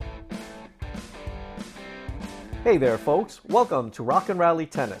Hey there, folks. Welcome to Rock and Rally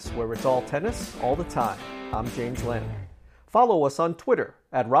Tennis, where it's all tennis all the time. I'm James Lynn. Follow us on Twitter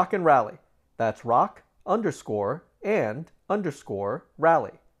at Rock and Rally. That's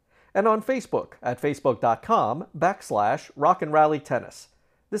rock_and_rally. And on Facebook at facebook.com/Rock and Rally Tennis.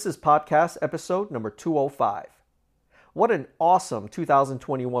 This is podcast episode number 205. What an awesome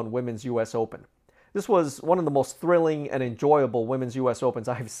 2021 Women's U.S. Open. This was one of the most thrilling and enjoyable Women's U.S. Opens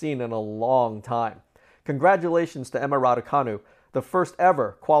I've seen in a long time. Congratulations to Emma Raducanu, the first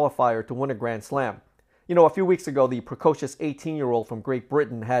ever qualifier to win a Grand Slam. You know, a few weeks ago, the precocious 18-year-old from Great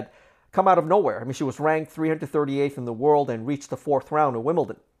Britain had come out of nowhere. I mean, she was ranked 338th in the world and reached the fourth round of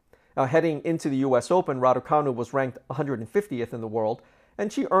Wimbledon. Now, heading into the U.S. Open, Raducanu was ranked 150th in the world,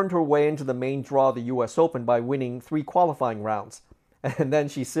 and she earned her way into the main draw of the U.S. Open by winning 3 qualifying rounds. And then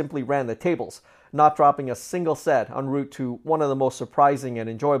she simply ran the tables, not dropping a single set en route to one of the most surprising and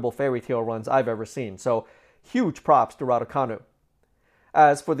enjoyable fairy tale runs I've ever seen. So, huge props to Raducanu.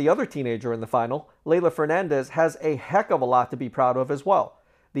 As for the other teenager in the final, Leylah Fernandez has a heck of a lot to be proud of as well.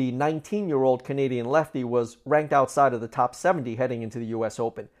 The 19-year-old Canadian lefty was ranked outside of the top 70 heading into the U.S.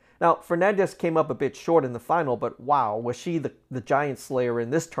 Open. Now, Fernandez came up a bit short in the final, but wow, was she the giant slayer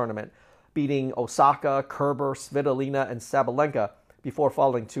in this tournament, beating Osaka, Kerber, Svitolina, and Sabalenka before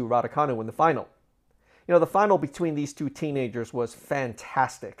falling to Raducanu in the final. You know, the final between these two teenagers was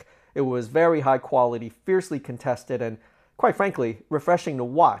fantastic. It was very high quality, fiercely contested, and quite frankly, refreshing to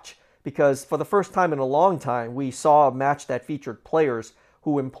watch, because for the first time in a long time, we saw a match that featured players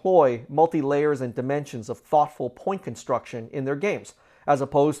who employ multi-layers and dimensions of thoughtful point construction in their games, as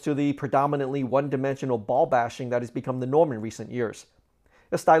opposed to the predominantly one-dimensional ball bashing that has become the norm in recent years.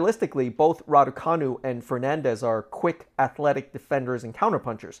 Stylistically, both Raducanu and Fernandez are quick, athletic defenders and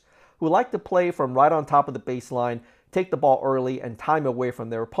counterpunchers who like to play from right on top of the baseline, take the ball early, and time away from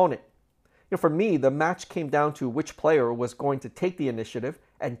their opponent. You know, for me, the match came down to which player was going to take the initiative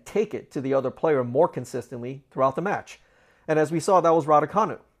and take it to the other player more consistently throughout the match. And as we saw, that was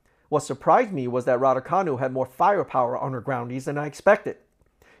Raducanu. What surprised me was that Raducanu had more firepower on her groundies than I expected.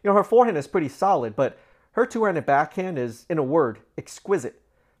 You know, her forehand is pretty solid, but her two-handed backhand is, in a word, exquisite.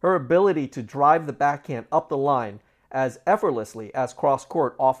 Her ability to drive the backhand up the line as effortlessly as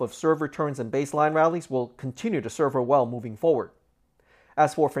cross-court off of serve returns and baseline rallies will continue to serve her well moving forward.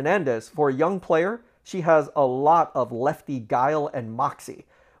 As for Fernandez, for a young player, she has a lot of lefty guile and moxie.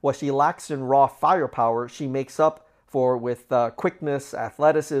 What she lacks in raw firepower, she makes up for with quickness,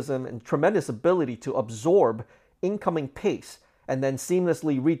 athleticism, and tremendous ability to absorb incoming pace and then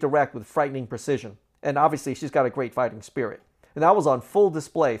seamlessly redirect with frightening precision. And obviously, she's got a great fighting spirit. And that was on full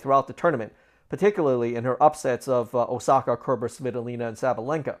display throughout the tournament, particularly in her upsets of Osaka, Kerber, Svitolina, and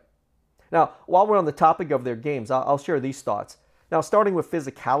Sabalenka. Now, while we're on the topic of their games, I'll share these thoughts. Now, starting with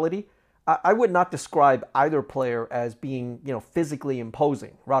physicality, I would not describe either player as being, physically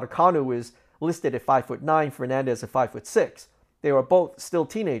imposing. Raducanu is listed at 5'9", Fernandez at 5'6". They are both still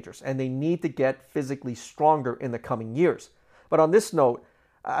teenagers, and they need to get physically stronger in the coming years. But on this note,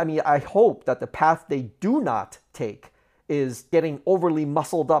 I hope that the path they do not take is getting overly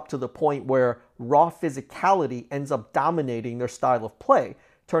muscled up to the point where raw physicality ends up dominating their style of play,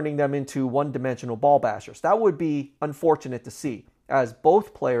 turning them into one-dimensional ball bashers. That would be unfortunate to see, as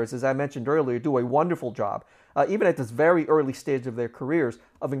both players, as I mentioned earlier, do a wonderful job, even at this very early stage of their careers,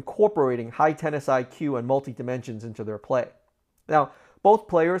 of incorporating high tennis IQ and multi-dimensions into their play. Now, both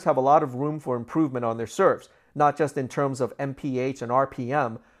players have a lot of room for improvement on their serves, not just in terms of MPH and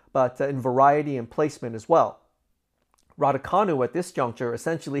RPM, but in variety and placement as well. Raducanu at this juncture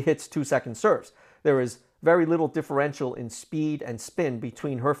essentially hits 2-second serves. There is very little differential in speed and spin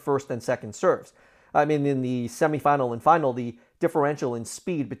between her first and second serves. In the semifinal and final, the differential in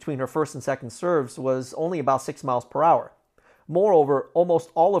speed between her first and second serves was only about 6 miles per hour. Moreover, almost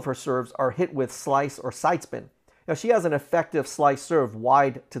all of her serves are hit with slice or side spin. Now, she has an effective slice serve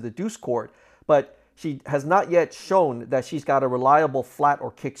wide to the deuce court, but she has not yet shown that she's got a reliable flat or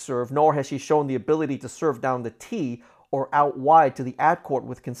kick serve, nor has she shown the ability to serve down the tee or out wide to the ad court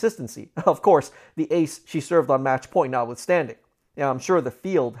with consistency. Of course, the ace she served on match point notwithstanding. Now, I'm sure the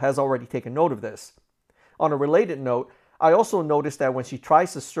field has already taken note of this. On a related note, I also noticed that when she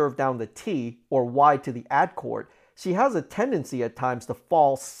tries to serve down the tee or wide to the ad court, she has a tendency at times to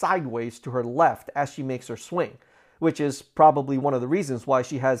fall sideways to her left as she makes her swing, which is probably one of the reasons why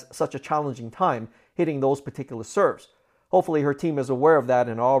she has such a challenging time hitting those particular serves. Hopefully her team is aware of that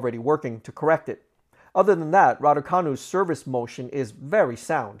and are already working to correct it. Other than that, Raducanu's service motion is very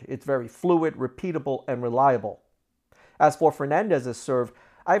sound. It's very fluid, repeatable, and reliable. As for Fernandez's serve,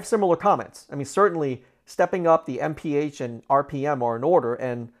 I have similar comments. Certainly stepping up the MPH and RPM are in order,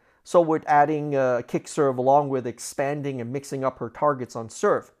 and So would adding a kick serve along with expanding and mixing up her targets on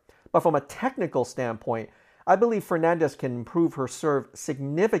serve. But from a technical standpoint, I believe Fernandez can improve her serve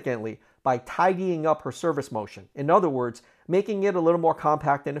significantly by tidying up her service motion. In other words, making it a little more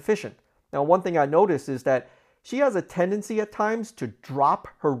compact and efficient. Now, one thing I noticed is that she has a tendency at times to drop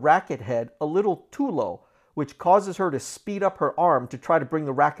her racket head a little too low, which causes her to speed up her arm to try to bring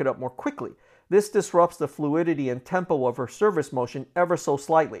the racket up more quickly. This disrupts the fluidity and tempo of her service motion ever so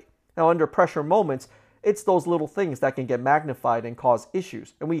slightly. Now, under pressure moments, it's those little things that can get magnified and cause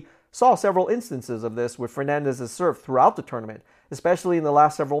issues. And we saw several instances of this with Fernandez's serve throughout the tournament, especially in the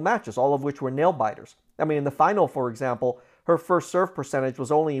last several matches, all of which were nail-biters. I mean, in the final, for example, her first serve percentage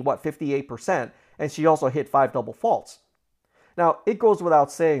was only, 58%, and she also hit 5 double faults. Now, it goes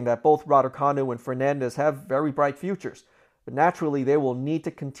without saying that both Raducanu and Fernandez have very bright futures, but naturally they will need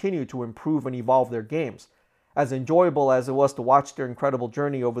to continue to improve and evolve their games. As enjoyable as it was to watch their incredible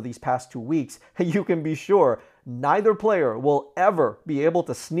journey over these past 2 weeks, you can be sure neither player will ever be able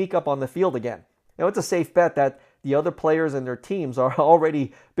to sneak up on the field again. Now, it's a safe bet that the other players and their teams are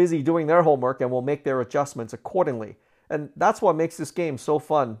already busy doing their homework and will make their adjustments accordingly. And that's what makes this game so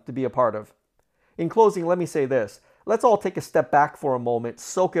fun to be a part of. In closing, let me say this. Let's all take a step back for a moment,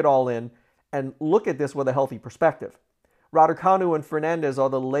 soak it all in, and look at this with a healthy perspective. Raducanu and Fernandez are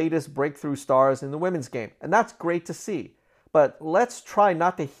the latest breakthrough stars in the women's game, and that's great to see. But let's try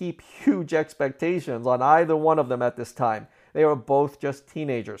not to heap huge expectations on either one of them at this time. They are both just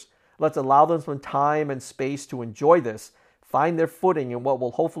teenagers. Let's allow them some time and space to enjoy this, find their footing in what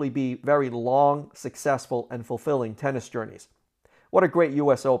will hopefully be very long, successful, and fulfilling tennis journeys. What a great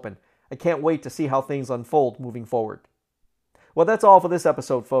US Open. I can't wait to see how things unfold moving forward. Well, that's all for this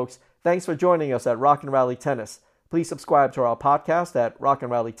episode, folks. Thanks for joining us at Rock and Rally Tennis. Please subscribe to our podcast at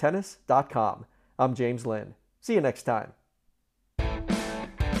rockandrallytennis.com. I'm James Lynn. See you next time.